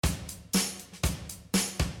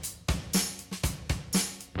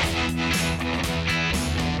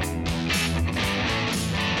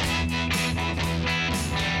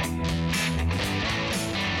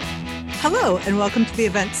Hello, and welcome to the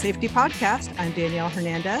Event Safety Podcast. I'm Danielle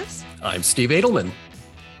Hernandez. I'm Steve Edelman.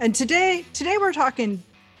 And today we're talking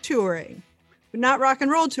touring, but not rock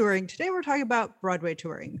and roll touring. Today we're talking about Broadway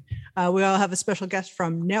touring. We all have a special guest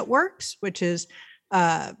from Networks, which is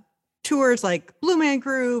tours like Blue Man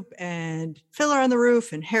Group and Fiddler on the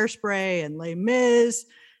Roof and Hairspray and Les Mis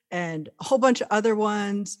and a whole bunch of other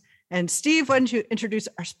ones. And Steve, why don't you introduce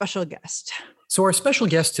our special guest? So our special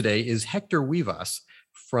guest today is Hector Vivas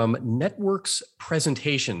from Networks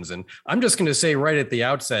Presentations. And I'm just going to say right at the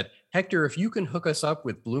outset, Hector, if you can hook us up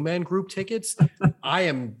with Blue Man Group tickets, I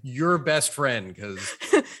am your best friend, because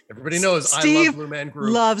everybody knows Steve I love Blue Man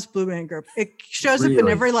Group. Loves Blue Man Group. It shows up in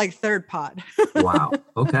every third pod. Wow.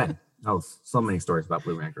 Okay. Oh, so many stories about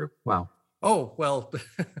Blue Man Group. Wow. Oh, well,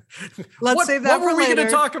 let's save that for later. What were we going to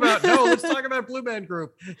talk about? No, let's talk about Blue Man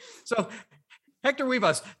Group. So Hector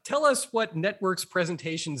Vivas, tell us what Networks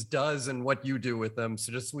Presentations does and what you do with them,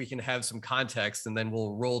 so just so we can have some context, and then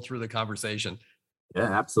we'll roll through the conversation.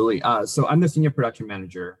 Yeah, absolutely. So I'm the senior production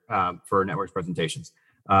manager for Networks Presentations.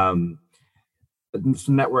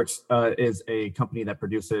 Networks is a company that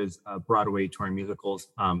produces Broadway touring musicals,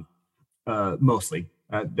 mostly.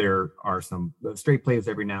 There are some straight plays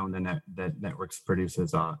every now and then that Networks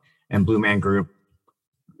produces, and Blue Man Group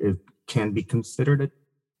can be considered a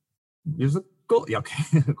musical. Yeah,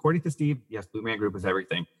 okay. According to Steve, yes, Blue Man Group is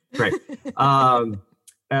everything. Great. The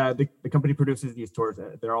company produces these tours.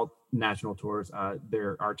 They're all national tours.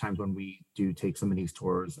 There are times when we do take some of these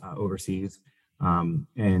tours overseas. And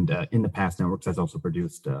in the past, Networks has also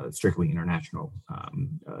produced strictly international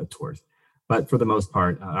tours. But for the most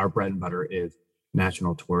part, our bread and butter is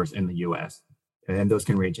national tours in the U.S. And those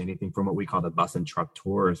can range anything from what we call the bus and truck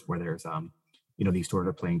tours, where there's, these tours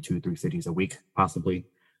are playing 2-3 cities a week, possibly,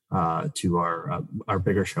 to our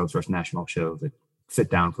bigger shows, our national shows that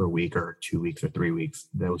sit down for a week or 2 weeks or 3 weeks.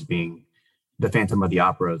 Those being the Phantom of the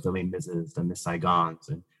Operas, the Les Mises, the Miss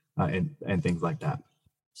Saigons, and things like that.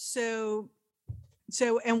 So,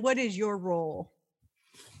 and what is your role?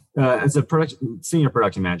 As a senior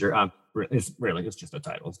production manager, it's just a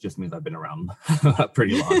title. It just means I've been around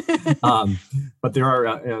pretty long. But there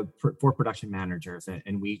are 4 production managers,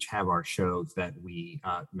 and we each have our shows that we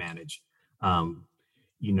manage.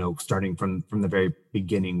 Starting from the very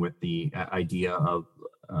beginning with the idea of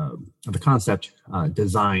the concept,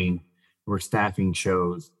 design, we're staffing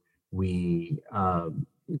shows. We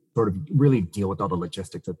sort of really deal with all the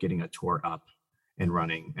logistics of getting a tour up and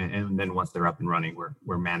running. And then once they're up and running,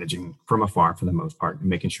 we're managing from afar for the most part, and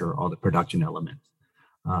making sure all the production elements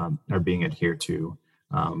are being adhered to.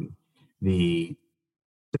 The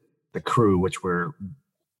crew,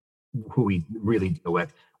 who we really deal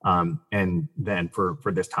with. And then for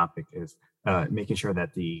this topic is making sure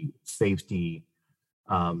that the safety,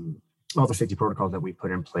 all the safety protocols that we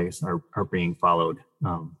put in place are being followed.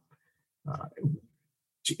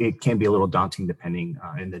 It can be a little daunting depending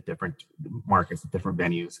in the different markets, the different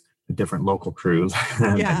venues, the different local crews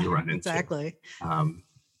that you run into. Exactly.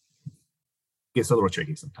 Gets a little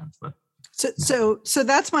tricky sometimes, but. So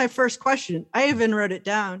that's my first question. I even wrote it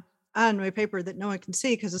down on my paper that no one can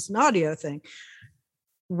see because it's an audio thing.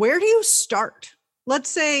 Where do you start? Let's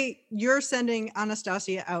say you're sending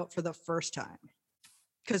Anastasia out for the first time,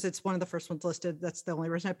 because it's one of the first ones listed. That's the only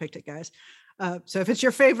reason I picked it, guys. So if it's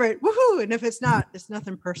your favorite, woohoo! And if it's not, it's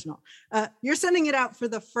nothing personal. You're sending it out for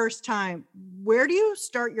the first time. Where do you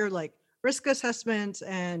start your risk assessments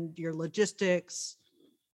and your logistics?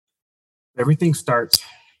 Everything starts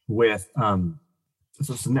with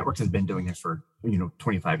so Networks has been doing this for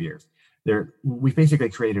 25 years. We basically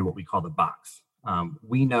created what we call the box.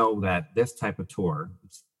 We know that this type of tour,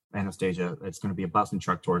 Anastasia, it's going to be a bus and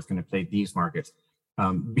truck tour. It's going to play these markets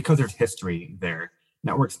because there's history there.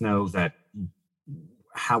 Networks knows that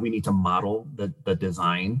how we need to model the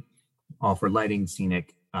design, all for lighting,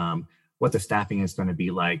 scenic, what the staffing is going to be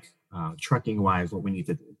like, trucking wise, what we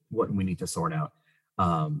need to sort out.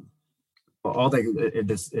 All that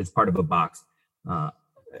this is part of a box,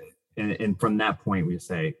 and from that point we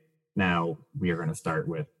say now we are going to start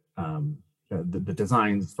with the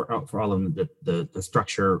designs for all of them, the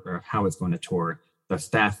structure or how it's going to tour, the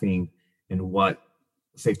staffing, and what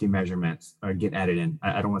safety measurements get added in.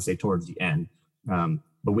 I don't want to say towards the end,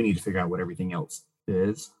 but we need to figure out what everything else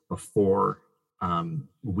is before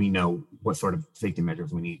we know what sort of safety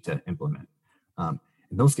measures we need to implement. And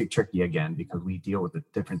those get tricky again because we deal with the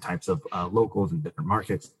different types of locals and different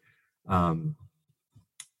markets.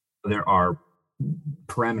 There are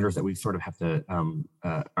parameters that we sort of have to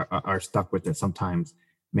are stuck with that sometimes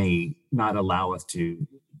may not allow us to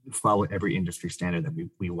follow every industry standard that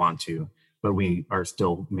we want to, but we are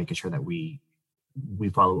still making sure that we we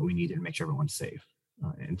follow what we need and make sure everyone's safe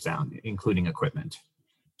and sound, including equipment.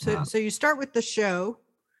 So you start with the show,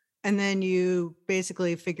 and then you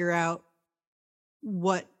basically figure out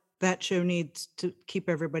what that show needs to keep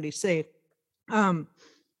everybody safe. I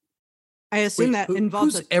assume that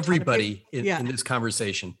involves who's everybody in this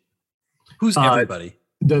conversation. Who's everybody?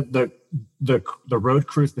 The road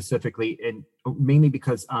crew specifically, and mainly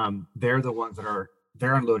because they're the ones that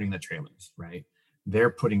they're unloading the trailers, right? They're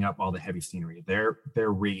putting up all the heavy scenery. They're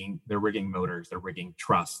rigging motors, they're rigging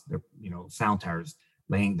truss, they're sound towers,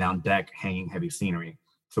 laying down deck, hanging heavy scenery.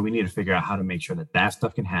 So we need to figure out how to make sure that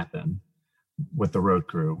stuff can happen with the road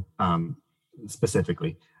crew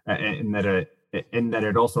specifically, and that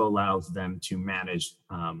it also allows them to manage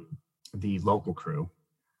the local crew,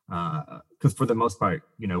 because for the most part,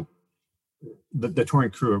 the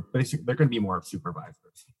touring crew are basically, they're going to be more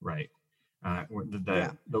supervisors, right?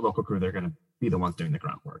 The local crew, they're going to be the ones doing the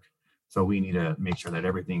groundwork. So we need to make sure that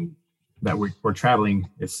everything that we're traveling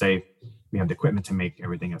is safe. We have the equipment to make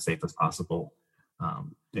everything as safe as possible.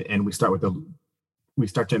 And we start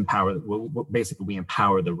to empower, basically we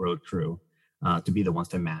empower the road crew to be the ones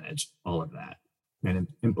to manage all of that and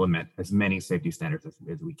implement as many safety standards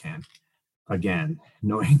as we can. Again,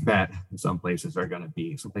 knowing that some places where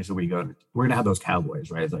we go, we're gonna have those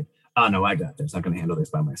cowboys, right? It's like, oh no, I got this. I'm gonna handle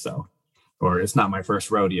this by myself. Or it's not my first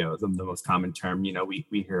rodeo. It's the most common term, we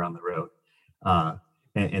hear on the road.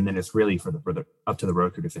 And then it's really for the up to the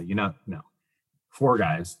road crew to say, no, 4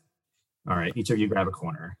 guys. All right, each of you grab a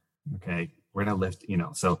corner. Okay, we're gonna lift,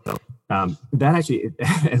 So that actually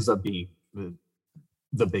ends up being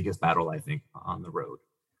the biggest battle, I think, on the road.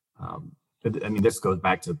 This goes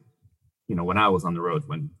back to, when I was on the road,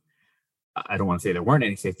 when I don't want to say there weren't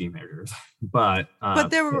any safety measures, but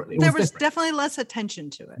there was definitely less attention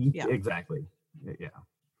to it. Yeah, exactly.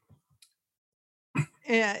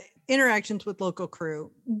 Yeah. Interactions with local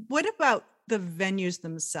crew. What about the venues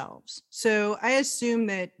themselves? So I assume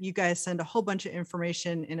that you guys send a whole bunch of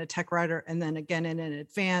information in a tech writer and then again in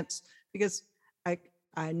advance, because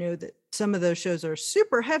I know that some of those shows are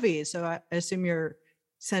super heavy. So I assume you're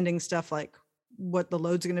sending stuff like what the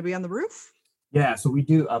load's going to be on the roof. Yeah, so we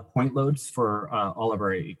do point loads for all of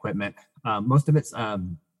our equipment. Most of it's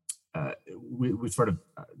we sort of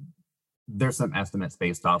there's some estimates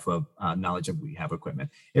based off of knowledge of we have equipment.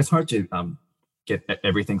 It's hard to get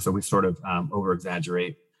everything, so we sort of over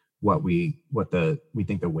exaggerate what we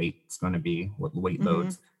think the weight's going to be, what weight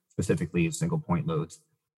loads, specifically single point loads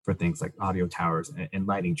for things like audio towers and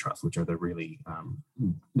lighting truss, which are the really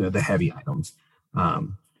the heavy items.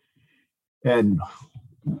 And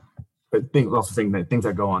that things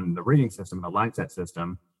that go on the rigging system, the line set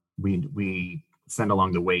system, we send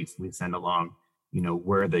along the weights, we send along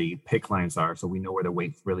where the pick lines are, so we know where the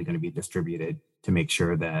weight's really going to be distributed to make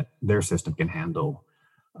sure that their system can handle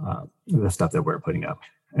the stuff that we're putting up.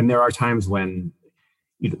 And there are times when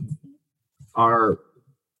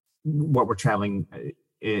what we're traveling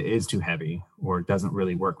is too heavy or doesn't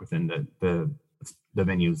really work within the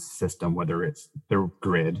venue's system, whether it's their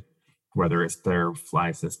grid, whether it's their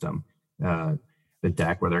fly system, the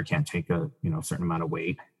deck, whether it can't take a certain amount of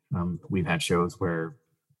weight. We've had shows where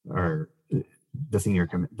the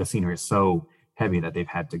scenery is so heavy that they've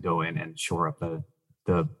had to go in and shore up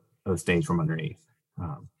the stage from underneath.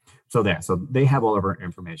 So they have all of our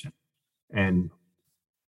information, and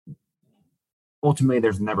ultimately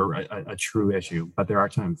there's never a true issue, but there are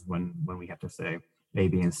times when we have to say A,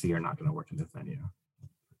 B, and C are not going to work in this venue.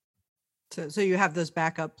 So you have those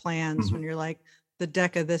backup plans when you're like, the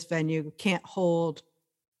deck of this venue can't hold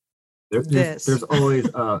this. There's always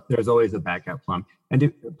a backup plan,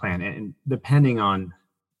 and depending on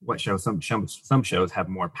what show, some shows have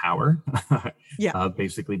more power,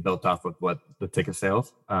 basically built off of what the ticket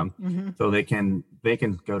sales. So they can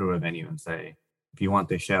go to a venue and say, if you want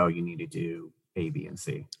this show, you need to do A, B, and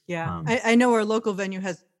C. Yeah, I know our local venue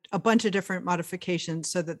has a bunch of different modifications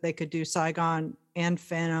so that they could do Saigon and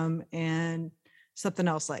Phantom and something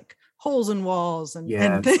else like holes in walls and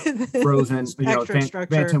Frozen. Extra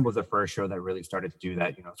structure. Phantom was the first show that really started to do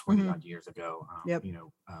that, 20 odd years ago.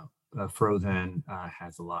 Frozen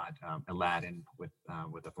has a lot. Aladdin with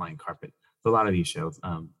the flying carpet. So a lot of these shows.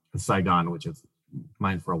 Saigon, which is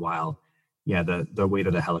mine for a while. Yeah, the weight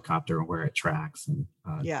of the helicopter and where it tracks and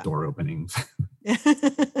door openings.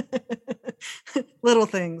 Little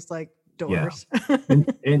things like doors.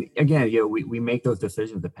 and again, we make those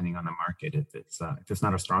decisions depending on the market. If it's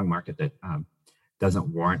not a strong market that doesn't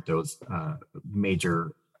warrant those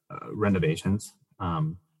major renovations,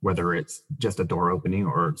 whether it's just a door opening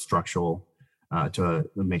or structural to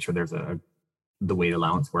make sure there's the weight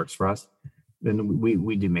allowance works for us, then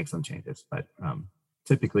we do make some changes. But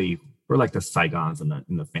typically, we're like the Saigons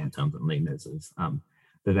and the Phantoms and Les Mises.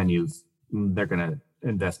 The venues, they're going to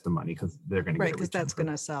invest the money because they're going to right, get because that's going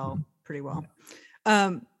to sell pretty well.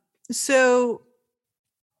 Yeah. So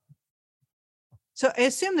I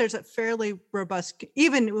assume there's a fairly robust,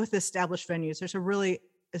 even with established venues, there's a really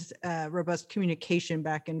robust communication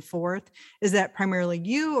back and forth. Is that primarily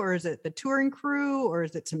you, or is it the touring crew, or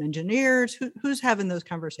is it some engineers? Who's having those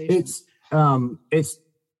conversations? It's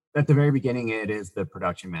at the very beginning, it is the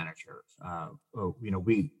production manager.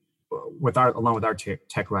 We along with our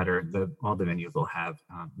tech writer, all the venues will have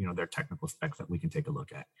their technical specs that we can take a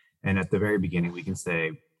look at. And at the very beginning, we can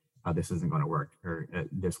say, this isn't going to work, or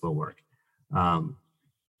this will work.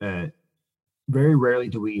 Very rarely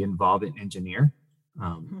do we involve an engineer,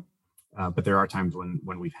 but there are times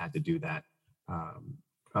when we've had to do that.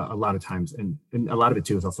 A lot of times, and a lot of it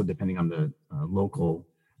too is also depending on the local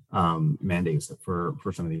mandates for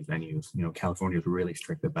some of these venues. California is really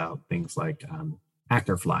strict about things like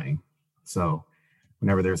actor flying. So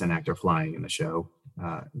whenever there's an actor flying in the show,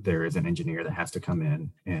 there is an engineer that has to come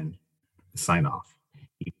in and sign off.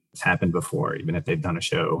 It's happened before, even if they've done a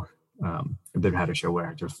show, if they've had a show where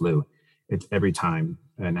actors flew. It's every time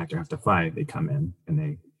an actor has to fly, they come in and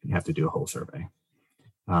they have to do a whole survey.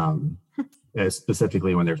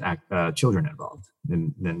 Specifically when there's children involved,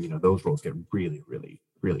 then those rules get really, really,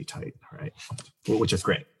 really tight. All right, which is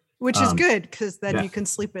great. Which is good, because then you can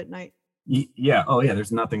sleep at night. Yeah. Oh yeah.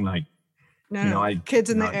 There's nothing like kids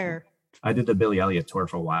in the air. I did the Billy Elliot tour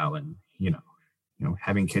for a while, and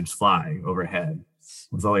having kids fly overhead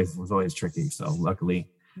was always tricky. So luckily,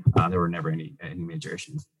 there were never any major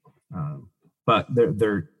issues. But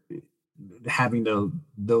they're having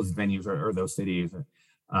those venues or those cities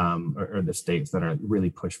or the states that are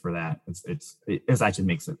really pushed for that. It actually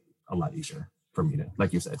makes it a lot easier for me to,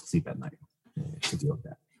 like you said, sleep at night to deal with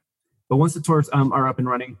that. But once the tours are up and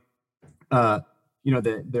running, the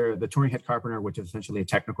touring head carpenter, which is essentially a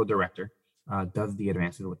technical director, does the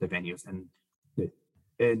advances with the venues, and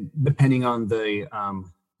depending on the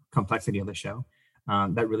complexity of the show,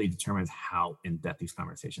 that really determines how in-depth these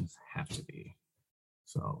conversations have to be.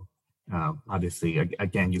 So obviously,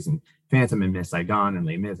 again, using Phantom and Miss Saigon and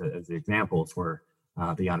Les Mis as the examples where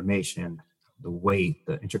the automation, the weight,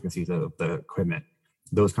 the intricacies of the equipment,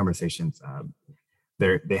 those conversations,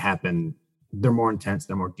 they happen, they're more intense,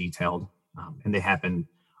 they're more detailed, and they happen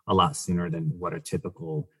a lot sooner than what a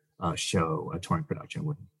typical show, a touring production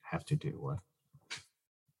would have to do with.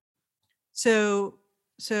 So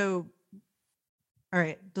all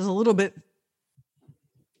right, there's a little bit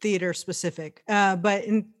theater specific, but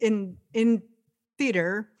in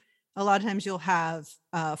theater, a lot of times you'll have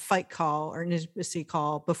a fight call or an intimacy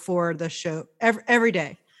call before the show every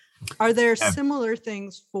day. Are there similar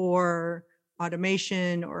things for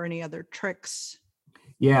automation or any other tricks?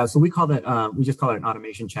 Yeah, so we just call it an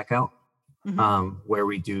automation checkout, where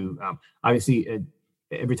we do, obviously,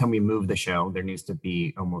 every time we move the show, there needs to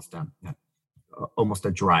be almost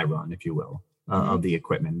a dry run, if you will, of the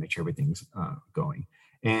equipment, make sure everything's going.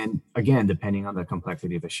 And again, depending on the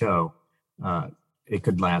complexity of the show, it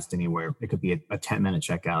could last anywhere. It could be a 10-minute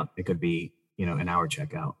checkout. It could be, an hour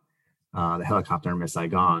checkout. The helicopter in Miss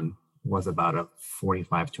Saigon was about a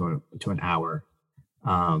 45 to an hour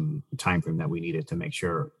time frame that we needed to make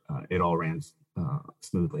sure it all ran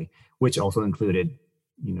smoothly, which also included,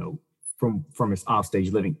 from its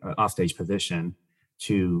offstage position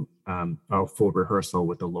to a full rehearsal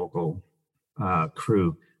with the local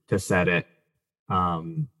crew to set it,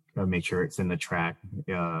 make sure it's in the track,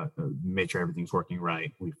 make sure everything's working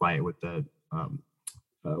right. We fly it with the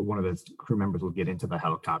one of the crew members will get into the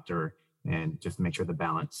helicopter and just make sure the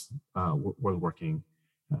balance was working.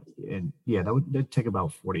 And yeah, that'd take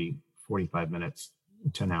about 45 minutes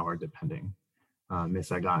to an hour, depending. Miss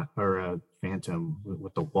Saigon or Phantom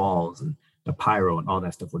with the walls and the pyro and all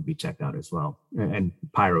that stuff would be checked out as well. And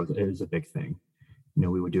pyro is a big thing.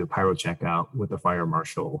 We would do a pyro checkout with the fire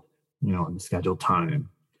marshal, on the scheduled time.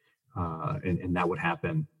 And that would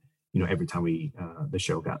happen, every time the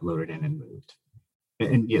show got loaded in and moved.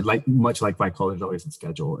 And yeah, much like Fight Club, there's always a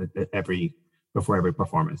schedule. Before every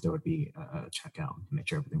performance, there would be a checkout to make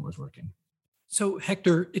sure everything was working. So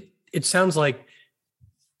Hector, it sounds like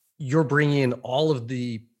you're bringing in all of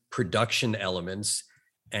the production elements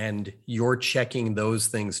and you're checking those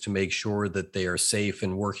things to make sure that they are safe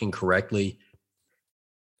and working correctly.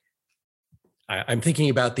 I'm thinking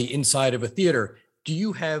about the inside of a theater.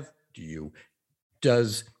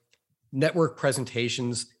 Does networks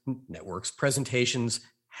presentations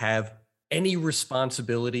have any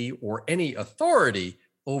responsibility or any authority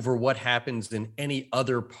over what happens in any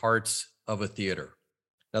other parts of a theater?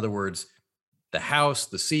 In other words, the house,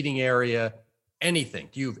 the seating area, anything.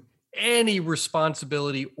 Do you have any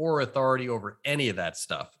responsibility or authority over any of that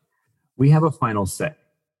stuff? We have a final say.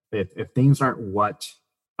 If things aren't what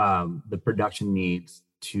the production needs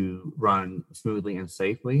to run smoothly and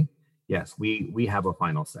safely, yes, we have a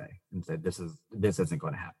final say and said this isn't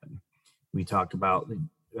going to happen. We talked about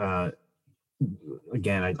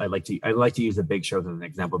again. I like to use the big shows as an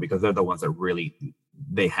example because they're the ones that really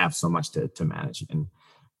they have so much to manage. And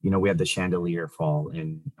we had the chandelier fall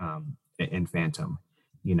in Phantom.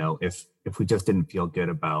 If we just didn't feel good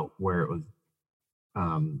about where it was,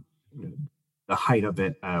 the height of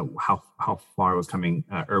it, how far it was coming,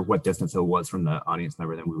 or what distance it was from the audience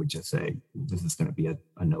member, then we would just say this is going to be a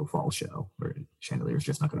no fall show, or chandelier is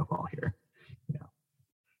just not going to fall here. Yeah.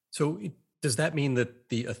 So does that mean that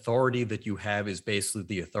the authority that you have is basically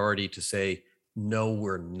the authority to say no,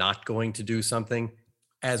 we're not going to do something,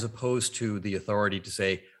 as opposed to the authority to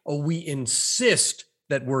say, oh, we insist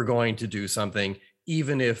that we're going to do something,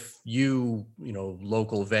 even if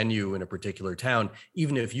local venue in a particular town,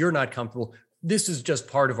 even if you're not comfortable, this is just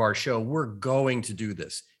part of our show. We're going to do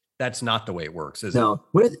this. That's not the way it works, is it? No.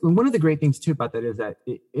 One of the great things too about that is that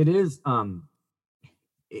it is,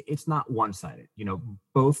 it's not one-sided.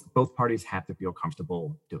 Both parties have to feel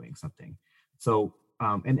comfortable doing something. So,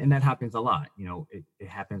 and that happens a lot. It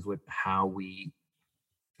happens with how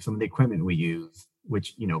some of the equipment we use,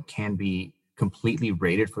 which can be completely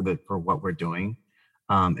rated for what we're doing,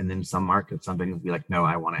 and then some markets, somebody will be like, no,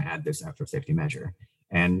 I want to add this after safety measure,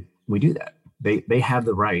 and we do that. They have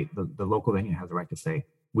the right. The local venue has the right to say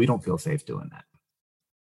we don't feel safe doing that.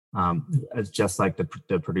 It's just like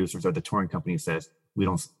the producers or the touring company says we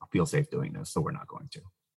don't feel safe doing this, so we're not going to.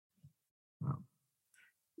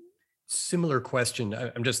 Similar question.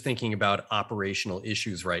 I'm just thinking about operational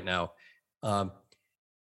issues right now.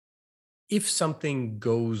 If something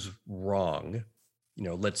goes wrong,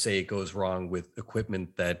 let's say it goes wrong with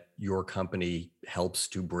equipment that your company helps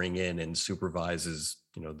to bring in and supervises,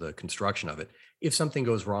 the construction of it. If something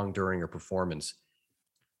goes wrong during a performance,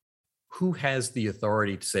 who has the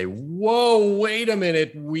authority to say, whoa, wait a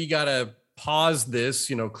minute, we got to pause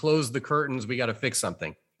this, close the curtains, we got to fix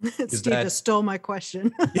something? Steve just stole my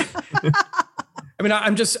question. I mean,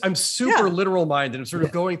 I'm super literal minded. I'm sort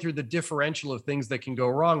of going through the differential of things that can go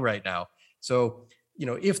wrong right now. So,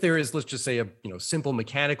 if there is, let's just say a, simple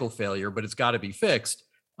mechanical failure, but it's got to be fixed.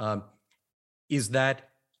 Is that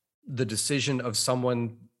the decision of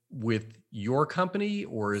someone with your company,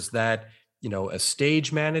 or is that, a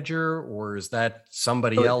stage manager, or is that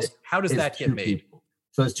somebody else? How does that get made? People.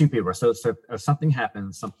 So it's two people. So if something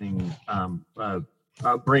happens, something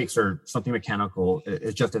breaks or something mechanical,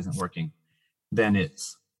 it just isn't working, then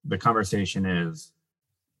the conversation is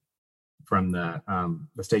from the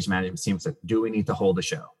stage management teams that, do we need to hold the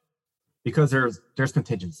show? Because there's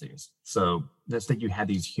contingencies. So let's say you had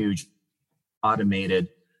these huge automated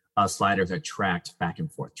sliders that tracked back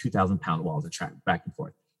and forth, 2,000-pound walls that tracked back and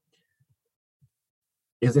forth.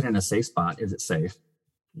 Is it in a safe spot? Is it safe?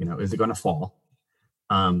 Is it going to fall?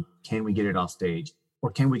 Can we get it off stage?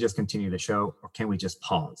 Or can we just continue the show? Or can we just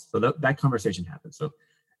pause? So that conversation happens. So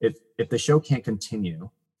if the show can't continue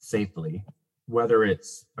safely, whether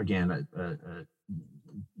it's, again,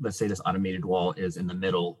 let's say this automated wall is in the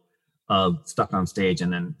middle of stuck on stage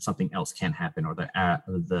and then something else can't happen, or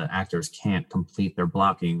the actors can't complete their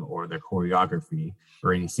blocking or their choreography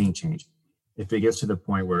or any scene change. If it gets to the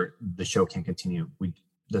point where the show can't continue,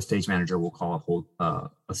 the stage manager will call a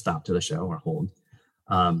stop to the show, or hold.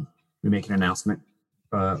 We make an announcement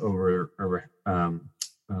over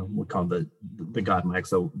we call the God mic,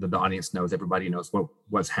 so the audience knows, everybody knows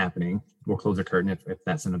what's happening. We'll close the curtain if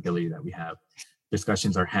that's an ability that we have.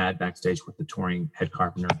 Discussions are had backstage with the touring head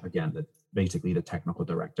carpenter, again, basically the technical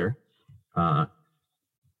director,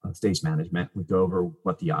 stage management. We go over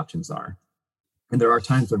what the options are. And there are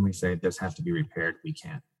times when we say this has to be repaired. We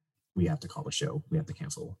can't. We have to call the show. We have to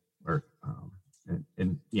cancel. Or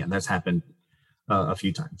and that's happened a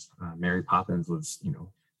few times. Mary Poppins was,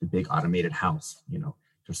 the big automated house.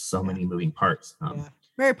 There's so many moving parts.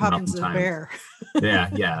 Mary Poppins is a bear.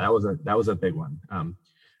 that was a big one.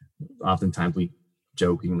 Oftentimes we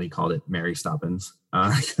jokingly called it Mary Stoppins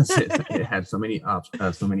because it had so many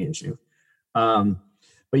issues.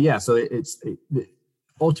 But yeah, so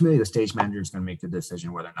ultimately the stage manager is going to make the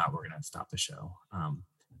decision whether or not we're going to stop the show.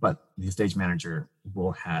 But the stage manager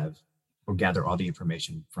will gather all the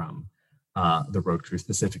information from the road crew,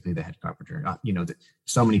 specifically the head carpenter.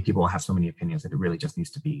 So many people have so many opinions that it really just needs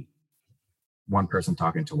to be one person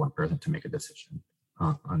talking to one person to make a decision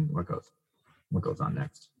on what goes on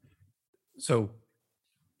next. So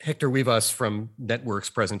Hector Wivas from Networks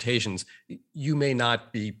Presentations, you may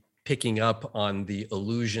not be picking up on the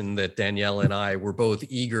illusion that Danielle and I were both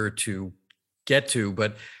eager to get to,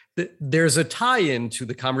 but there's a tie-in to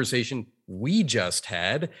the conversation we just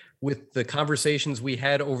had with the conversations we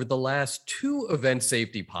had over the last 2 event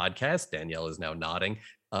safety podcasts. Danielle is now nodding,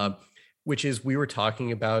 which is we were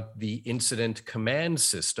talking about the incident command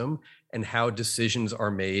system and how decisions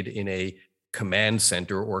are made in a command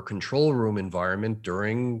center or control room environment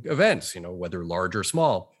during events, whether large or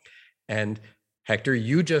small. And Hector,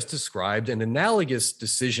 you just described an analogous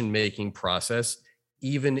decision-making process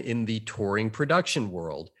even in the touring production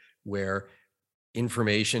world, where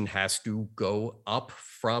information has to go up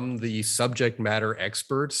from the subject matter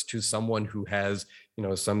experts to someone who has,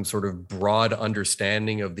 some sort of broad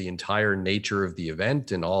understanding of the entire nature of the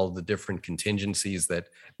event and all the different contingencies that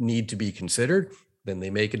need to be considered. Then they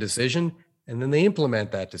make a decision, and then they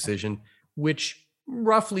implement that decision, which,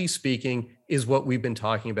 roughly speaking, is what we've been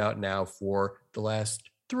talking about now for the last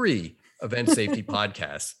 3 event safety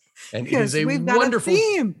podcasts. And it is a wonderful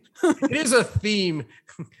theme. It is a theme.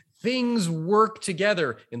 Things work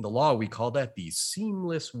together. In the law, we call that the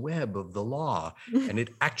seamless web of the law. And it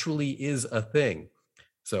actually is a thing.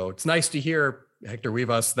 So it's nice to hear, Hector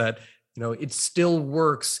Wivas, that it still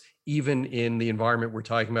works even in the environment we're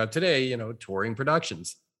talking about today, touring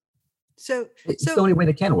productions. So it's the only way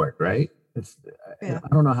that can work, right? I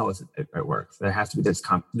don't know how it works. There has to be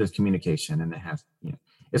this communication, and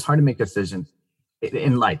it's hard to make decisions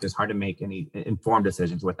in life. It's hard to make any informed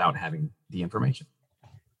decisions without having the information.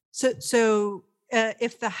 So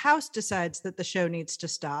if the house decides that the show needs to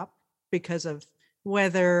stop because of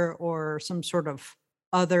weather or some sort of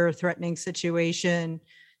other threatening situation,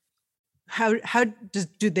 how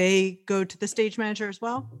do they go to the stage manager as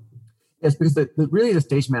well? Yes, because really the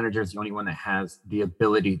stage manager is the only one that has the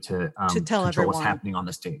ability to tell control everyone what's happening on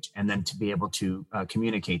the stage, and then to be able to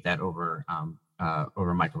communicate that over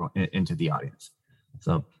microphone into the audience.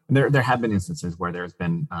 So there have been instances where there's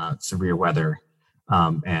been severe weather,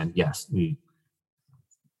 and yes,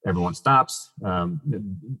 everyone stops.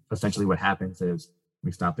 Essentially, what happens is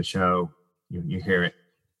we stop the show. You hear it.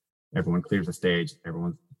 Everyone clears the stage.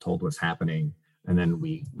 Everyone's told what's happening, and then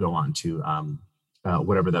we go on to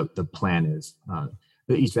whatever the plan is.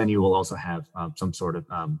 Each venue will also have some sort of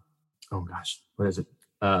what is it?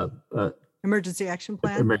 Emergency action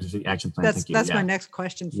plan. Emergency action plan. That's my next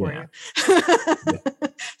question for you.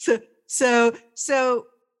 Yeah. So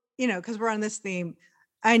because we're on this theme,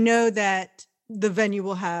 I know that the venue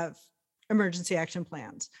will have emergency action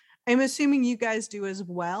plans. I'm assuming you guys do as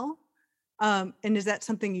well. And is that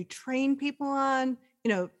something you train people on?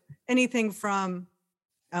 Anything from,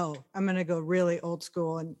 I'm going to go really old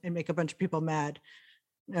school and make a bunch of people mad.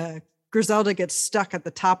 Griselda gets stuck at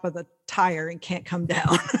the top of the tire and can't come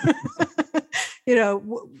down.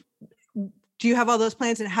 Do you have all those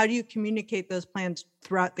plans, and how do you communicate those plans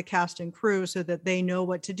throughout the cast and crew so that they know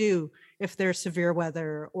what to do if there's severe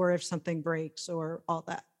weather or if something breaks or all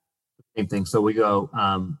that? Same thing. So we go,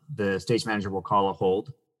 the stage manager will call a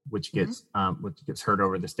hold, which gets heard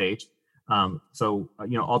over the stage. So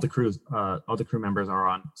all the crew members are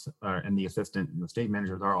on, and the assistant and the stage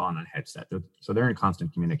managers are on a headset. So they're in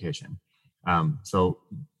constant communication. So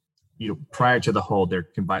prior to the hold,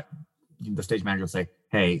 the stage manager will say,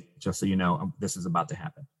 "Hey, just so you know, this is about to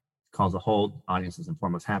happen." Calls a hold. Audience is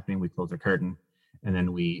informed what's happening. We close the curtain, and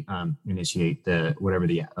then we initiate whatever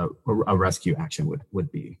a rescue action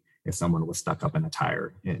would be if someone was stuck up in a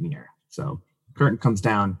tire in the air. So curtain comes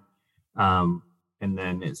down. And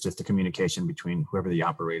then it's just a communication between whoever the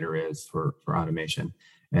operator is for automation,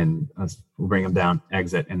 and we'll bring them down,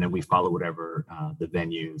 exit, and then we follow whatever the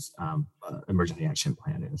venue's emergency action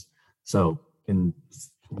plan is. So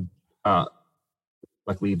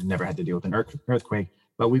luckily we've never had to deal with an earthquake,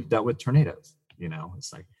 but we've dealt with tornadoes.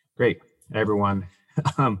 It's like, great, everyone,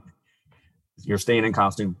 you're staying in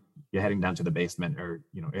costume, you're heading down to the basement, or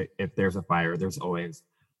if there's a fire, there's always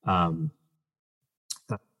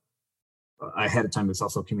ahead of time. It's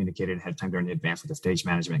also communicated ahead of time during the advance with the stage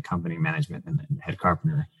management, company management, and the head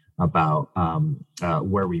carpenter about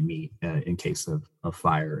where we meet in case of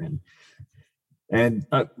fire. And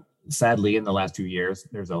sadly, in the last 2 years,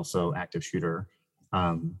 there's also active shooter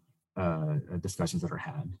discussions that are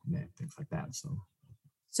had and things like that.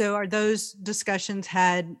 So are those discussions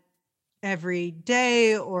had every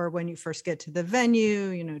day, or when you first get to the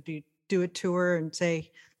venue? Do you do a tour and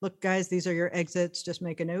say, "Look, guys, these are your exits, just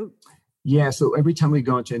make a note"? Yeah, so every time we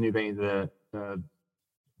go into a new venue,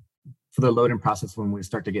 for the loading process, when we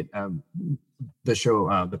start to get the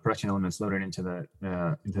show, the production elements loaded into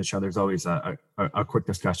the show, there's always a quick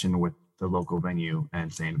discussion with the local venue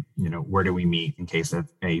and saying, where do we meet in case of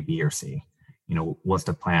A, B, or C? What's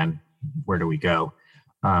the plan? Where do we go?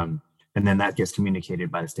 And then that gets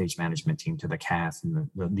communicated by the stage management team to the cast and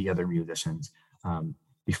the other musicians.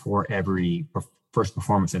 Before every first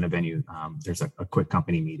performance in a venue, there's a quick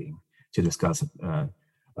company meeting to discuss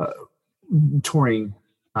touring,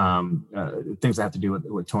 things that have to do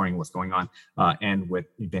with touring, what's going on, and with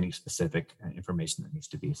venue specific information that needs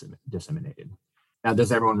to be disseminated. Now,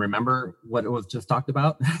 does everyone remember what it was just talked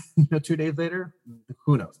about 2 days later?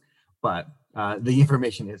 Who knows? But the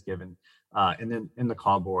information is given. And then in the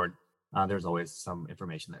call board, there's always some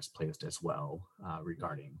information that's placed as well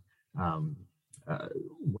regarding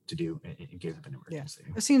what to do in case of an emergency.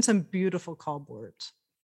 Yeah. I've seen some beautiful call boards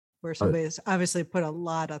where somebody has obviously put a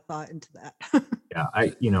lot of thought into that. Yeah, I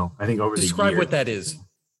think over the years. Describe what that is.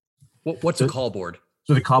 What's a call board?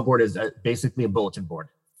 So the call board is basically a bulletin board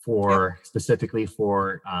specifically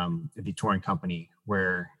for the touring company,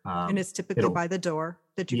 where and it's typically by the door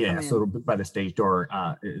that you come in. So by the stage door,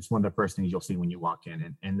 it's one of the first things you'll see when you walk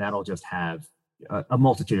in, and that'll just have a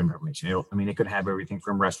multitude of information. It could have everything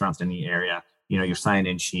from restaurants in the area, your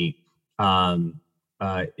sign-in sheet.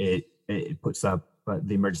 It puts up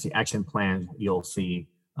the emergency action plan. You'll see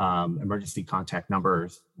emergency contact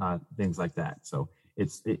numbers, things like that. So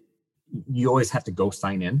you always have to go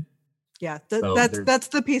sign in. Yeah, that's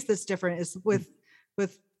the piece that's different is with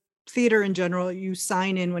theater in general. You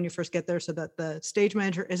sign in when you first get there so that the stage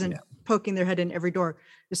manager isn't poking their head in every door.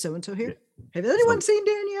 Is so-and-so here? Have anyone seen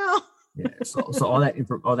Danielle? Yeah. So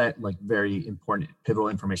all that like very important pivotal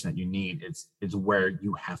information that you need is where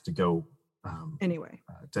you have to go anyway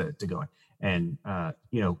to go in. And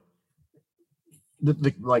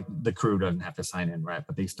the crew doesn't have to sign in, right?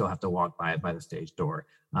 But they still have to walk by the stage door.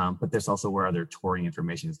 But there's also where other touring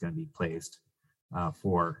information is going to be placed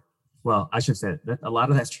well, I should say that a lot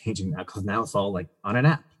of that's changing now because now it's all like on an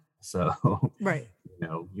app. So right,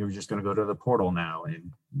 you're just going to go to the portal now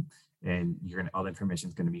and all the information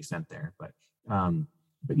is going to be sent there. But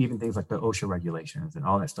even things like the OSHA regulations and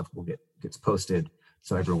all that stuff gets posted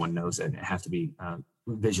so everyone knows it. It has to be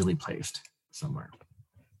visually placed somewhere.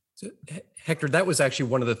 So, Hector, that was actually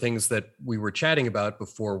one of the things that we were chatting about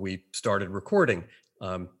before we started recording.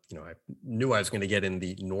 I knew I was going to get in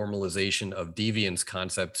the normalization of deviance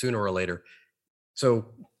concept sooner or later. So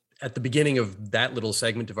at the beginning of that little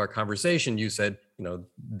segment of our conversation, you said,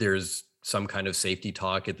 there's some kind of safety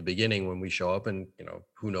talk at the beginning when we show up, and,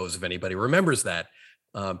 who knows if anybody remembers that.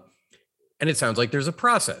 And it sounds like there's a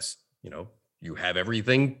process. You have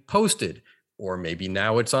everything posted, or maybe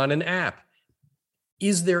now it's on an app.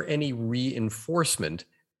 Is there any reinforcement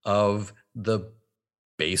of the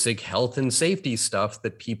basic health and safety stuff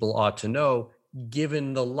that people ought to know,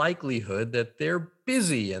 given the likelihood that they're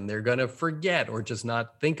busy and they're going to forget or just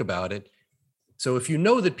not think about it? So if you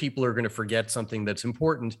know that people are going to forget something that's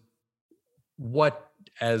important, what,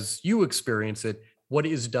 as you experience it, what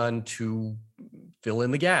is done to fill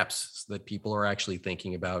in the gaps so that people are actually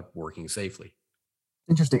thinking about working safely?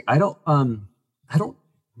 Interesting. I don't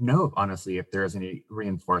know, honestly, if there's any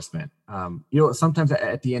reinforcement. Sometimes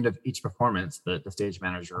at the end of each performance, the stage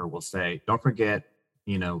manager will say, don't forget,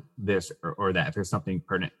 this or that, if there's something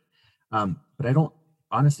pertinent. But I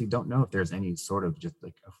honestly don't know if there's any sort of just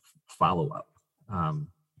like a follow-up.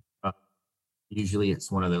 Usually it's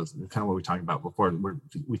one of those, kind of what we talked about before,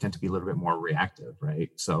 we tend to be a little bit more reactive, right?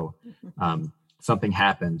 So something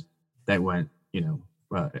happened that went,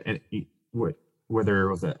 whether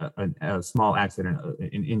it was a small accident,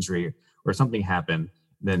 an injury, or something happened,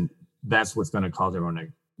 then that's what's going to cause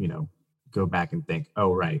everyone to, go back and think,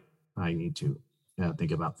 oh, right, I need to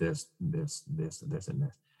think about this, and this.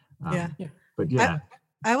 But yeah.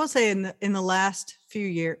 I will say in the last few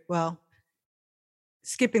years, well,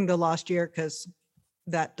 skipping the last year, because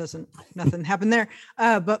nothing happened there.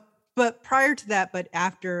 But prior to that, but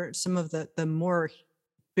after some of the more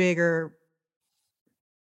bigger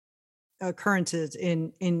occurrences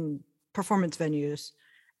in performance venues,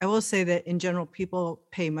 I will say that in general, people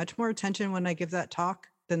pay much more attention when I give that talk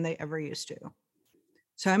than they ever used to.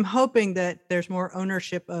 So I'm hoping that there's more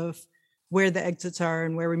ownership of where the exits are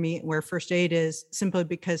and where we meet and where first aid is, simply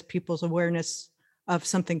because people's awareness of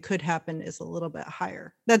something could happen is a little bit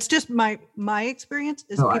higher. That's just my experience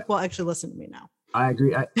is people actually listen to me now. I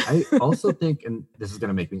agree. I also think, and this is going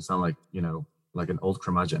to make me sound like, like an old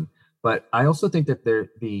curmudgeon, but I also think that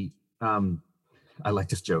I like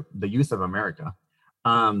this joke, the youth of America.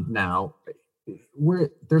 Now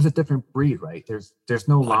there's a different breed, right? There's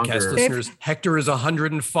no longer listeners. Hector is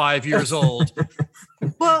 105 years old.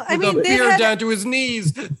 Well, I mean, beard down to his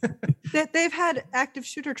knees. That they've had active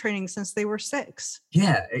shooter training since they were 6.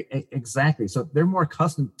 Yeah, exactly. So they're more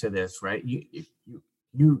accustomed to this, right?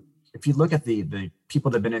 You if you look at the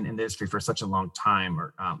people that have been in the industry for such a long time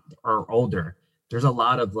or older, there's a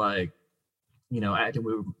lot of like, I think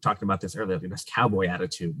we were talking about this earlier, this cowboy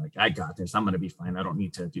attitude, like, I got this, I'm going to be fine, I don't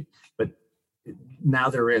need to do. But now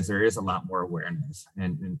there is a lot more awareness,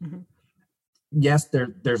 and yes,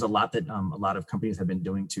 there's a lot that a lot of companies have been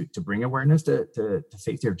doing to bring awareness to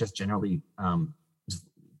safety, or just generally just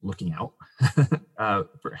looking out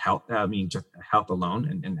for health. I mean, just health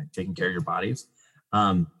alone, and taking care of your bodies.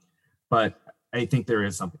 But I think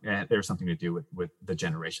there's something to do with the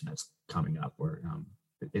generation that's coming up, where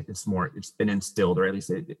it's been instilled, or at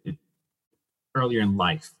least it earlier in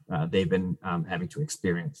life, they've been having to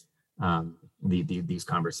experience these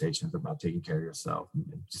conversations about taking care of yourself,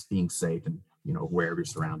 and just being safe, and aware of your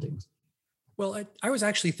surroundings. Well, I was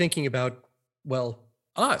actually thinking about,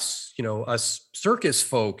 us, us circus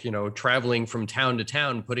folk, traveling from town to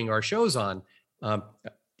town, putting our shows on.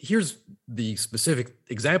 Here's the specific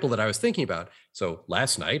example that I was thinking about. So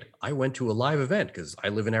last night I went to a live event because I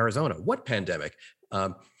live in Arizona. What pandemic?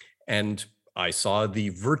 And I saw the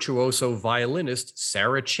virtuoso violinist,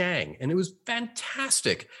 Sarah Chang, and it was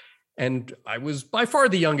fantastic. And I was by far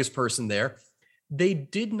the youngest person there. They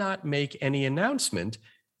did not make any announcement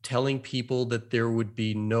telling people that there would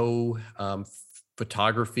be no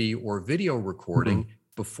photography or video recording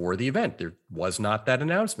before the event. There was not that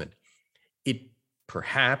announcement. It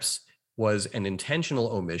perhaps was an intentional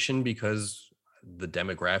omission because the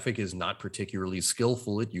demographic is not particularly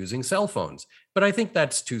skillful at using cell phones. But I think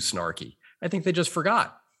that's too snarky. I think they just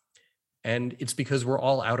forgot. And it's because we're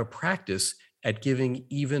all out of practice at giving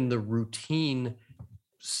even the routine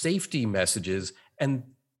safety messages. And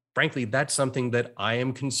frankly, that's something that I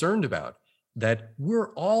am concerned about, that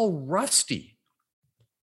we're all rusty.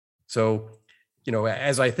 So,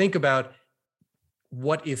 as I think about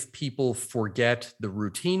what if people forget the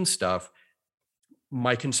routine stuff,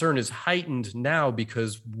 my concern is heightened now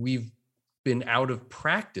because we've been out of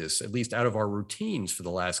practice, at least out of our routines, for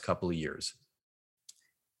the last couple of years.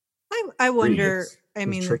 I wonder,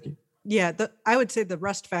 it's tricky. Yeah, I would say the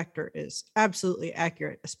rust factor is absolutely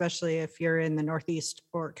accurate, especially if you're in the Northeast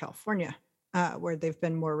or California, where they've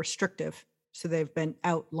been more restrictive. So they've been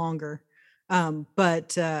out longer.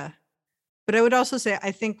 But I would also say,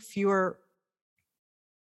 I think fewer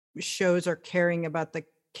shows are caring about the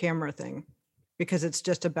camera thing, because it's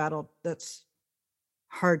just a battle that's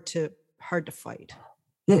hard to fight.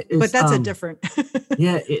 Yeah, but that's a different.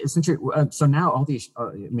 Yeah, it's interesting. So now all these,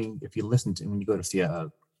 if you listen to, when you go to see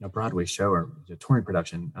a Broadway show or a touring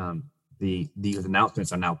production, these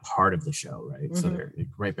announcements are now part of the show, right? So they're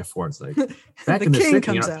right before, it's like back the in the king 60s,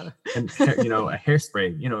 comes out, and a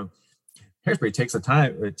hairspray, hairspray takes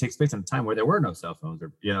it takes place in a time where there were no cell phones,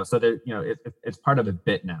 or so there, it's part of a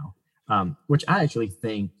bit now, which I actually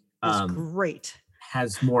think great,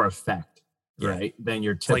 has more effect, right, than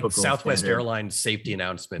your typical like Southwest standard Airlines safety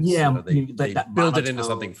announcements. Yeah, they build it into monotone,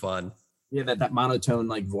 something fun. Yeah, that monotone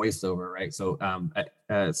like voiceover, right? So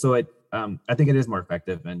I think it is more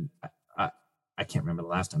effective, and I can't remember the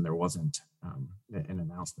last time there wasn't an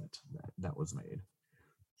announcement that was made.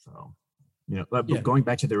 So going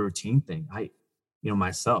back to the routine thing,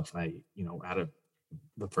 myself, out of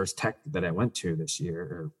the first tech that I went to this year,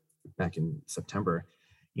 or back in September,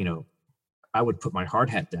 I would put my hard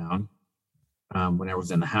hat down when I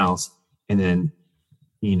was in the house, and then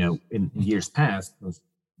in years past,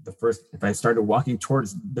 if I started walking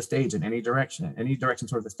towards the stage in any direction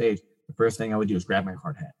towards the stage, the first thing I would do is grab my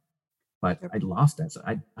hard hat. But I'd lost that. So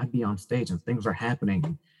I'd be on stage and things are happening.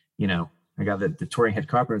 And, I got the touring head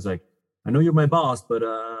carpenter's like, I know you're my boss, but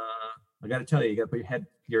I got to tell you, you got to put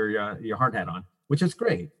your hard hat on, which is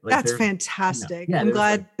great. Like, that's fantastic. I'm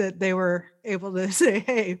glad that they were able to say,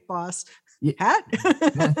 hey, boss, hat.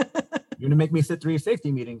 Yeah. You're going to make me sit through your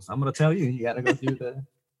safety meetings. I'm going to tell you got to go through the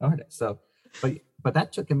hard hat. So, but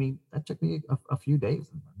that took me a few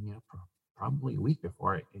days, probably a week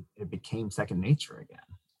before it became second nature again.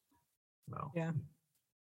 So yeah,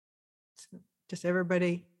 just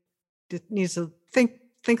everybody just needs to think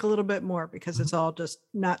a little bit more, because it's all just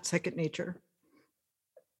not second nature.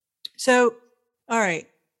 So, all right,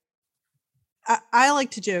 I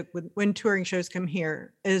like to joke when touring shows come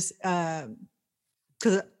here is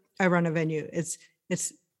because I run a venue. It's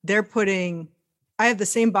they're putting. I have the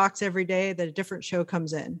same box every day that a different show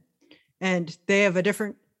comes in, and they're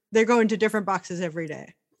going to different boxes every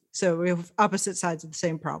day. So we have opposite sides of the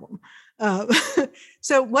same problem.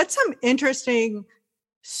 So what's some interesting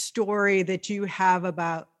story that you have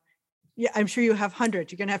about, yeah, I'm sure you have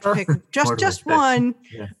hundreds. You're going to have to pick Totally. just one,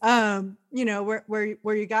 Yeah. you know,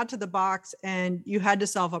 where you got to the box and you had to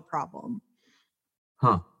solve a problem.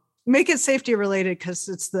 Huh. Make it safety related because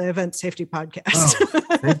it's the event safety podcast.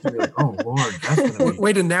 Oh, safety related. Oh Lord, that's gonna be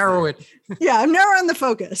Way to narrow it. Yeah, I'm narrowing the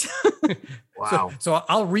focus. wow. So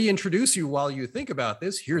I'll reintroduce you while you think about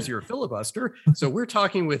this. Here's your filibuster. So we're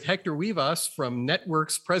talking with Hector Wivas from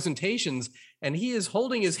Networks Presentations, and he is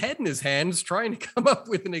holding his head in his hands, trying to come up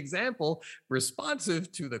with an example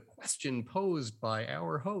responsive to the question posed by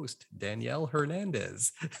our host, Danielle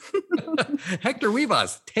Hernandez. Hector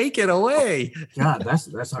Wivas, take it away. God,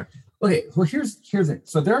 that's hard. Okay, well here's it.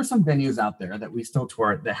 So there are some venues out there that we still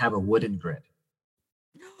tour that have a wooden grid.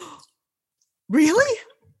 Really?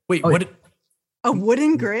 Wait, Oh, what? A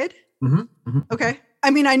wooden grid? Mm-hmm, mm-hmm. Okay. I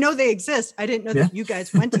mean, I know they exist. I didn't know that you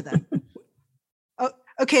guys went to them. Oh,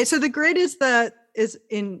 okay. So the grid is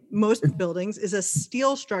in most buildings is a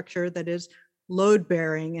steel structure that is load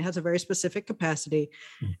bearing. It has a very specific capacity.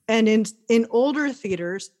 And in older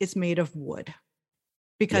theaters, it's made of wood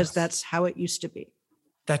because that's how it used to be.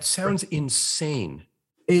 That sounds insane.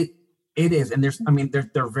 It is, and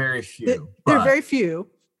they're very few. They're very few.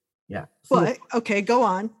 Yeah. But okay, go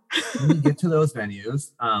on. When you get to those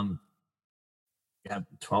venues, you have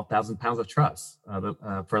 12,000 pounds of truss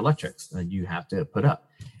for electrics that you have to put up,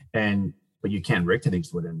 but you can't rig to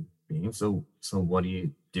these wooden beams. So what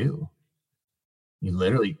do? You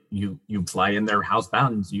literally you fly in there house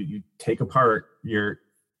bound. You take apart your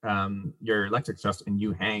electric truss and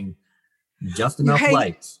you hang just enough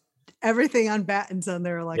lights. Everything on battens on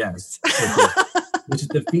their electrics. Yes. Which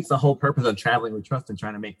defeats the whole purpose of traveling with trust and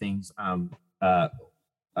trying to make things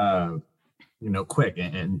quick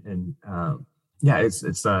and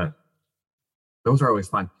it's those are always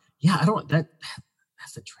fun. Yeah,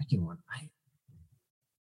 that's a tricky one.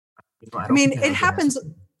 I mean, it happens.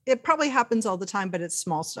 It probably happens all the time, but it's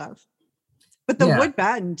small stuff. But the wood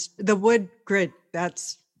battens, the wood grid,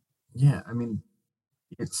 that's. Yeah, I mean,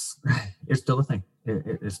 it's still a thing.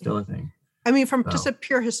 It's still a thing. I mean, from just a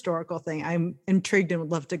pure historical thing, I'm intrigued and would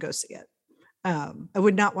love to go see it. I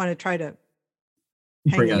would not want to try to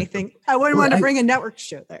hang anything. I wouldn't want to bring a network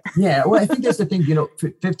show there. Yeah, well, I think that's the thing.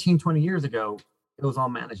 15, 20 years ago, it was all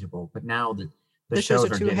manageable. But now the shows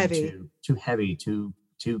are too heavy, too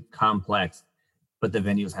complex. But the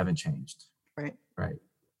venues haven't changed. Right.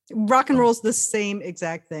 Rock and roll's the same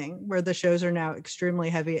exact thing, where the shows are now extremely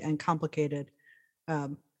heavy and complicated.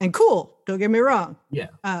 And cool, don't get me wrong. Yeah.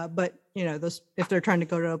 But those, if they're trying to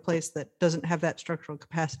go to a place that doesn't have that structural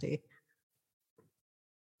capacity.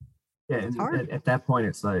 Yeah, and at that point,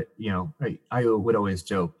 it's like, I would always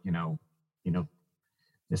joke,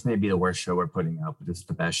 this may be the worst show we're putting up, but this is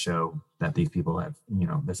the best show that these people have,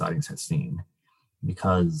 this audience has seen,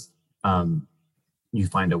 because you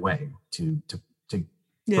find a way to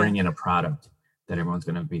bring in a product that everyone's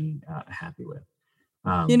going to be happy with.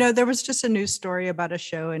 There was just a news story about a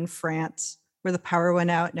show in France where the power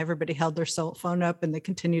went out and everybody held their cell phone up and they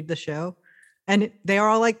continued the show. And they are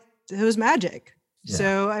all like, it was magic. Yeah.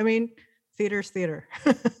 So, I mean, theater's theater.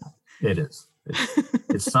 It is.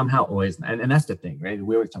 It's somehow always, and that's the thing, right?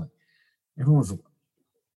 We always tell everyone's,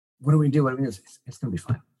 what do we do? It's going to be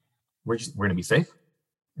fine. We're going to be safe,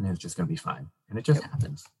 and it's just going to be fine. And it just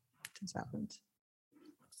happens. It just happens.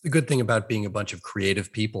 The good thing about being a bunch of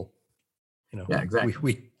creative people, yeah, exactly.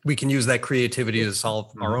 We can use that creativity to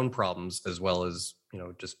solve our own problems, as well as,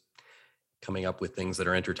 just coming up with things that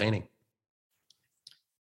are entertaining.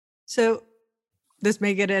 So this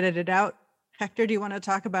may get edited out. Hector, do you want to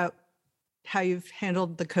talk about how you've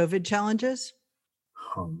handled the COVID challenges?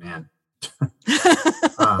 Oh man.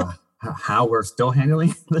 How we're still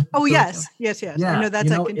handling the yes. Yeah, I know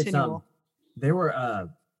that's a continual. There were a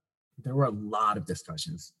lot of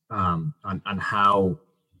discussions on how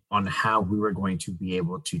we were going to be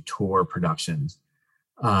able to tour productions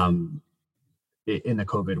in the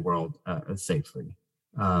COVID world safely.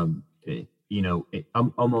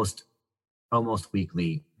 Almost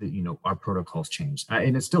weekly, our protocols changed,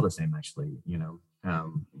 and it's still the same actually.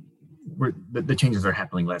 The changes are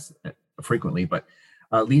happening less frequently, but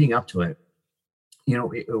leading up to it,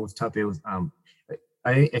 it was tough. It was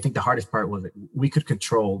I think the hardest part was that we could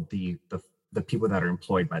control the people that are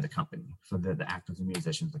employed by the company, so the actors and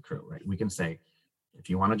musicians, the crew, right? We can say, if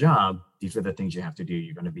you want a job, these are the things you have to do.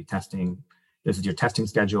 You're going to be testing. This is your testing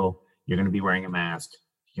schedule. You're going to be wearing a mask.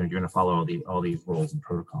 You're going to follow all these rules and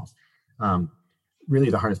protocols. Really,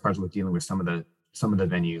 the hardest part was dealing with some of the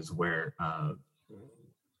venues where I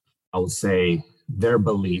would say their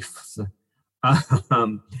beliefs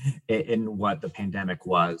in what the pandemic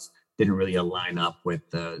was didn't really align up with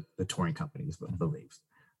the touring company's beliefs.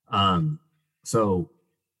 So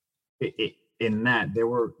in that, there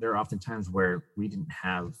are often times where we didn't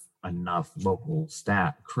have enough local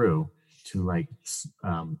staff crew to like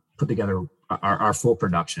put together our full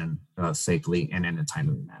production safely and in a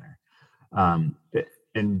timely manner.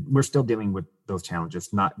 And we're still dealing with those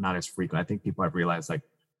challenges, not as frequent. I think people have realized like,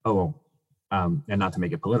 and not to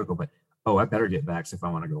make it political, but I better get vaxxed if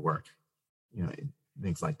I want to go work,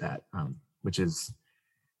 things like that, which is,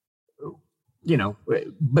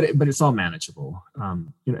 but it's all manageable.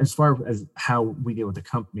 As far as how we deal with the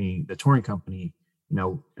company, the touring company,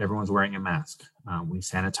 everyone's wearing a mask. We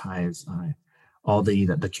sanitize all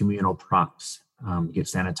the communal props get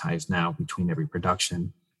sanitized now between every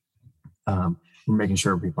production. We're making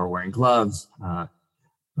sure people are wearing gloves.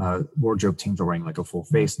 Wardrobe teams are wearing like a full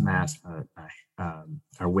face mask.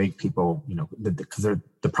 Our wig people, because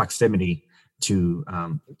the proximity to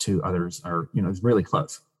others are, is really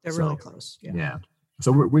close. They're really close. Yeah.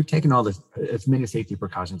 So we've taken all as many safety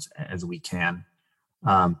precautions as we can.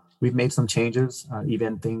 We've made some changes,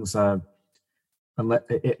 even things, unless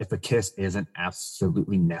if a kiss isn't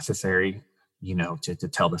absolutely necessary, to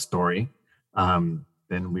tell the story,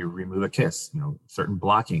 then we remove a kiss. Certain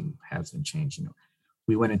blocking has been changed.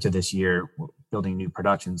 We went into this year building new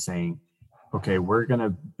production saying, okay, we're going to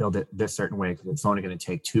build it this certain way because it's only going to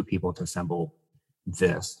take 2 people to assemble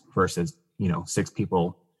this versus, 6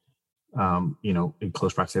 people, in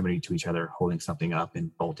close proximity to each other, holding something up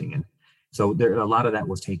and bolting in. So there, a lot of that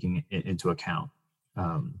was taken into account.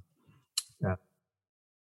 But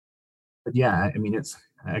yeah, I mean, it's,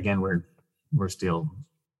 again, we're still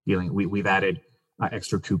dealing. We've added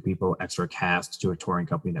extra crew people, extra cast to a touring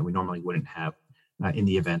company that we normally wouldn't have in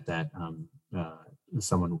the event that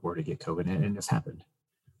someone were to get COVID, and this happened.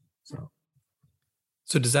 So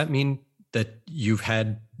does that mean that you've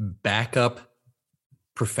had backup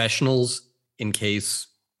professionals in case,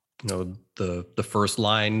 the first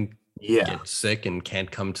line gets sick and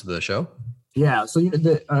can't come to the show? Yeah, so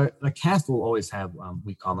the cast will always have,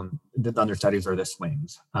 we call them the understudies or the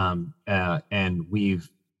swings, and we've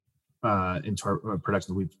into our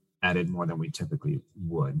productions we've added more than we typically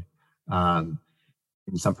would.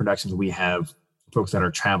 In some productions we have folks that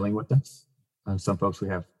are traveling with us. Some folks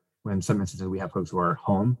in some instances we have folks who are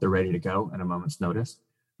home, they're ready to go at a moment's notice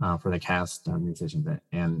for the cast, musicians,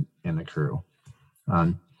 and the crew.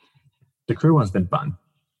 The crew one's been fun.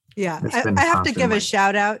 Yeah, I have to give a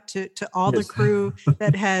shout out to all the crew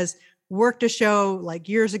that has worked a show like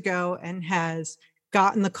years ago and has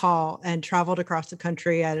gotten the call and traveled across the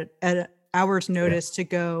country at an hour's notice to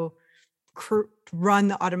go run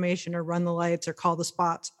the automation or run the lights or call the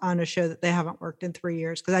spots on a show that they haven't worked in 3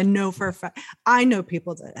 years. Because I know for a fact, I know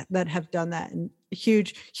people that have done that, and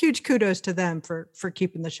huge kudos to them for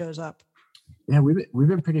keeping the shows up. Yeah, we've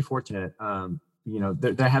been pretty fortunate.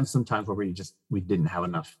 There have some times where we didn't have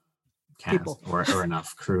enough cast or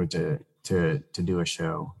enough crew to do a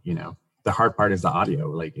show. The hard part is the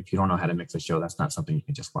audio. Like if you don't know how to mix a show, that's not something you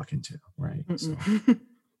can just walk into, right? So,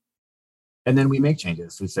 and then we make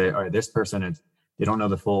changes. We say, all right, this person they don't know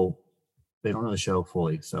the show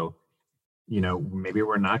fully. So, maybe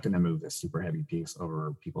we're not going to move this super heavy piece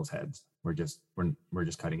over people's heads. We're just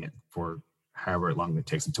cutting it for however long it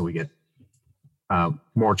takes until we get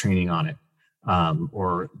more training on it.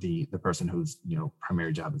 Or the person whose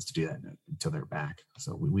primary job is to do that until they're back.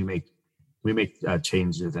 So we make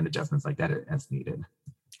changes and adjustments like that as needed.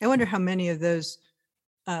 I wonder how many of those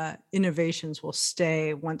innovations will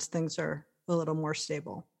stay once things are a little more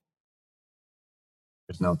stable.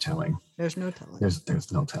 There's no telling. There's no telling.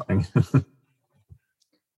 There's no telling.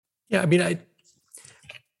 Yeah, I mean,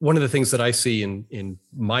 one of the things that I see in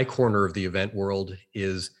my corner of the event world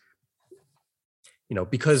is,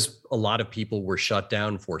 because a lot of people were shut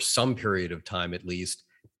down for some period of time, at least,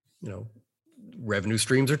 revenue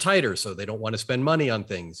streams are tighter, so they don't want to spend money on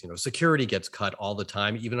things. Security gets cut all the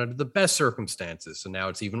time, even under the best circumstances. So now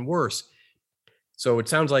it's even worse. So it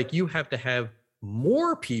sounds like you have to have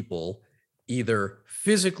more people either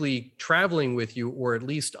physically traveling with you or at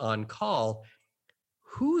least on call.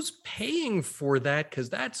 Who's paying for that? Because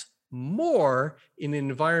that's more in an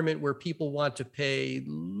environment where people want to pay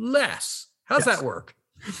less. How's that work?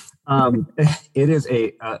 It is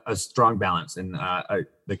a strong balance and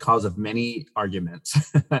the cause of many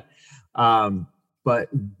arguments.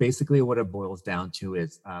 But basically what it boils down to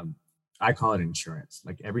is, I call it insurance.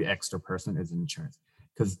 Like every extra person is insurance.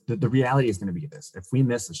 Because the reality is going to be this: if we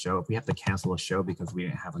miss a show, if we have to cancel a show because we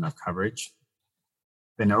didn't have enough coverage,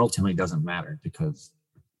 then it ultimately doesn't matter because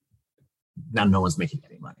now no one's making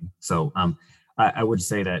any money. So I would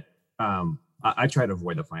say that I try to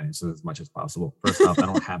avoid the finances as much as possible. First off, I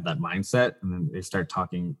don't have that mindset, and then they start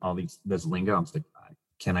talking all this lingo. I'm just like,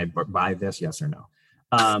 can I buy this? Yes or no?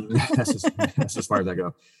 That's as far as I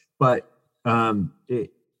go. But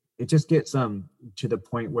it just gets to the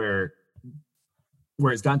point where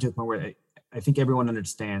it's gotten to the point where I think everyone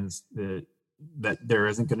understands that there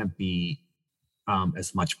isn't going to be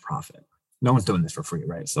as much profit. No one's doing this for free,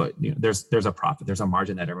 right? So there's a profit, there's a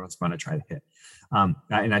margin that everyone's going to try to hit,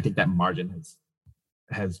 and I think that margin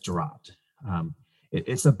has dropped.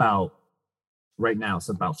 It's about right now. It's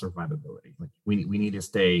about survivability. Like we need to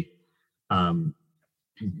stay.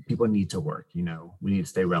 People need to work. We need to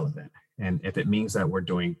stay relevant, and if it means that we're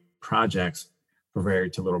doing projects for very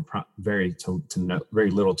little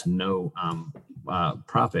to no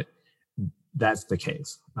profit, that's the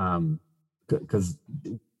case. Because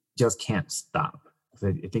just can't stop.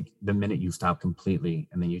 I think the minute you stop completely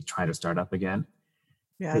and then you try to start up again,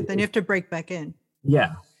 then you have to break back in. I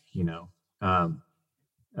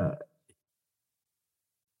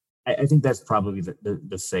think that's probably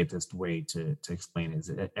the safest way to explain it, is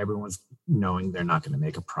that everyone's knowing they're not going to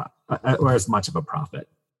make a profit or as much of a profit,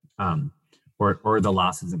 or the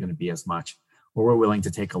loss isn't going to be as much, or we're willing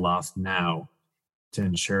to take a loss now to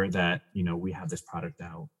ensure that we have this product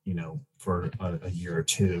out for a year or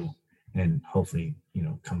two, and hopefully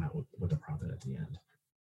come out with a profit at the end.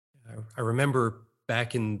 I remember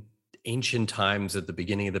back in ancient times at the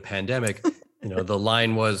beginning of the pandemic, the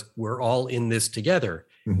line was, we're all in this together.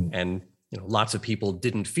 Mm-hmm. And lots of people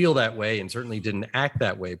didn't feel that way and certainly didn't act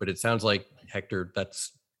that way, but it sounds like, Hector,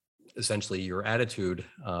 that's essentially your attitude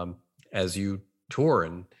as you tour.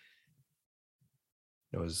 And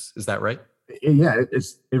is that right? Yeah, it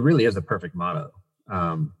really is a perfect motto.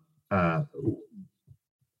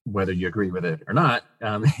 Whether you agree with it or not,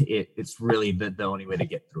 it's really the only way to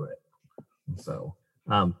get through it. So,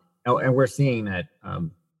 and we're seeing that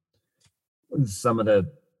some of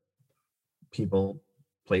the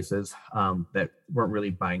places that weren't really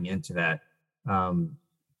buying into that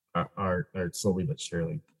are slowly but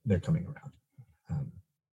surely they're coming around.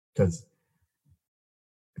 Because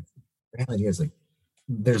the reality is, like,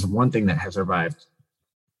 there's one thing that has survived,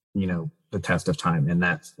 the test of time, and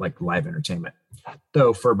that's like live entertainment.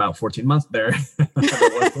 Though for about 14 months there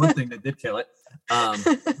was one thing that did kill it.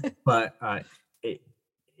 But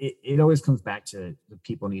it always comes back to the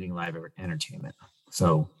people needing live entertainment.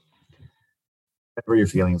 So whatever your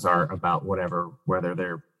feelings are about whether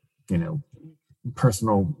they're,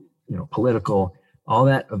 personal, political, all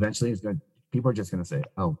that eventually is going. People are just going to say,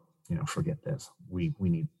 oh, forget this. We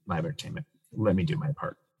need live entertainment. Let me do my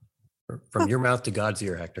part. From your mouth to God's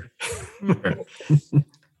ear, Hector.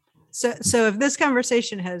 So if this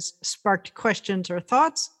conversation has sparked questions or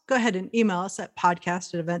thoughts, go ahead and email us at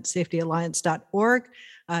podcast@eventsafetyalliance.org.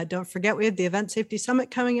 Don't forget, we have the Event Safety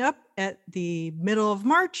Summit coming up at the middle of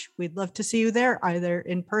March. We'd love to see you there, either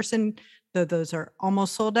in person, though those are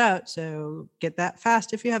almost sold out. So get that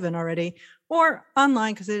fast if you haven't already, or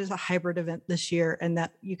online, because it is a hybrid event this year, and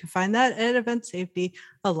that you can find that at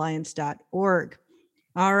eventsafetyalliance.org.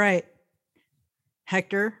 All right,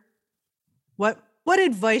 Hector, what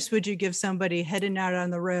advice would you give somebody heading out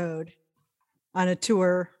on the road on a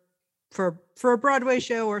tour for a Broadway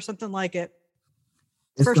show or something like it?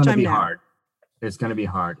 It's going to be hard. It's going to be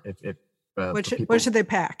hard. What should they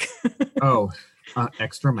pack?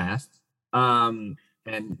 Extra masks, and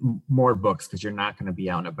more books, because you're not going to be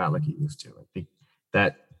out and about like you used to. I think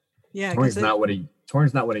that touring's not what it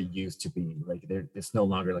used to be. Like, it's no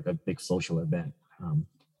longer like a big social event.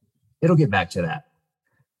 It'll get back to that.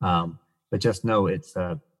 But just know it's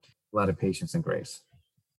a lot of patience and grace.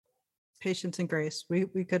 Patience and grace. We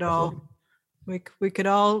could all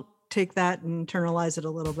take that and internalize it a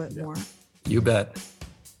little bit more. You bet.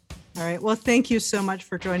 All right. Well, thank you so much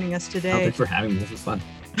for joining us today. Thanks for having me. This was fun.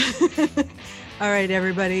 All right,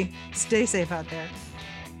 everybody. Stay safe out there.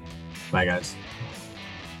 Bye, guys.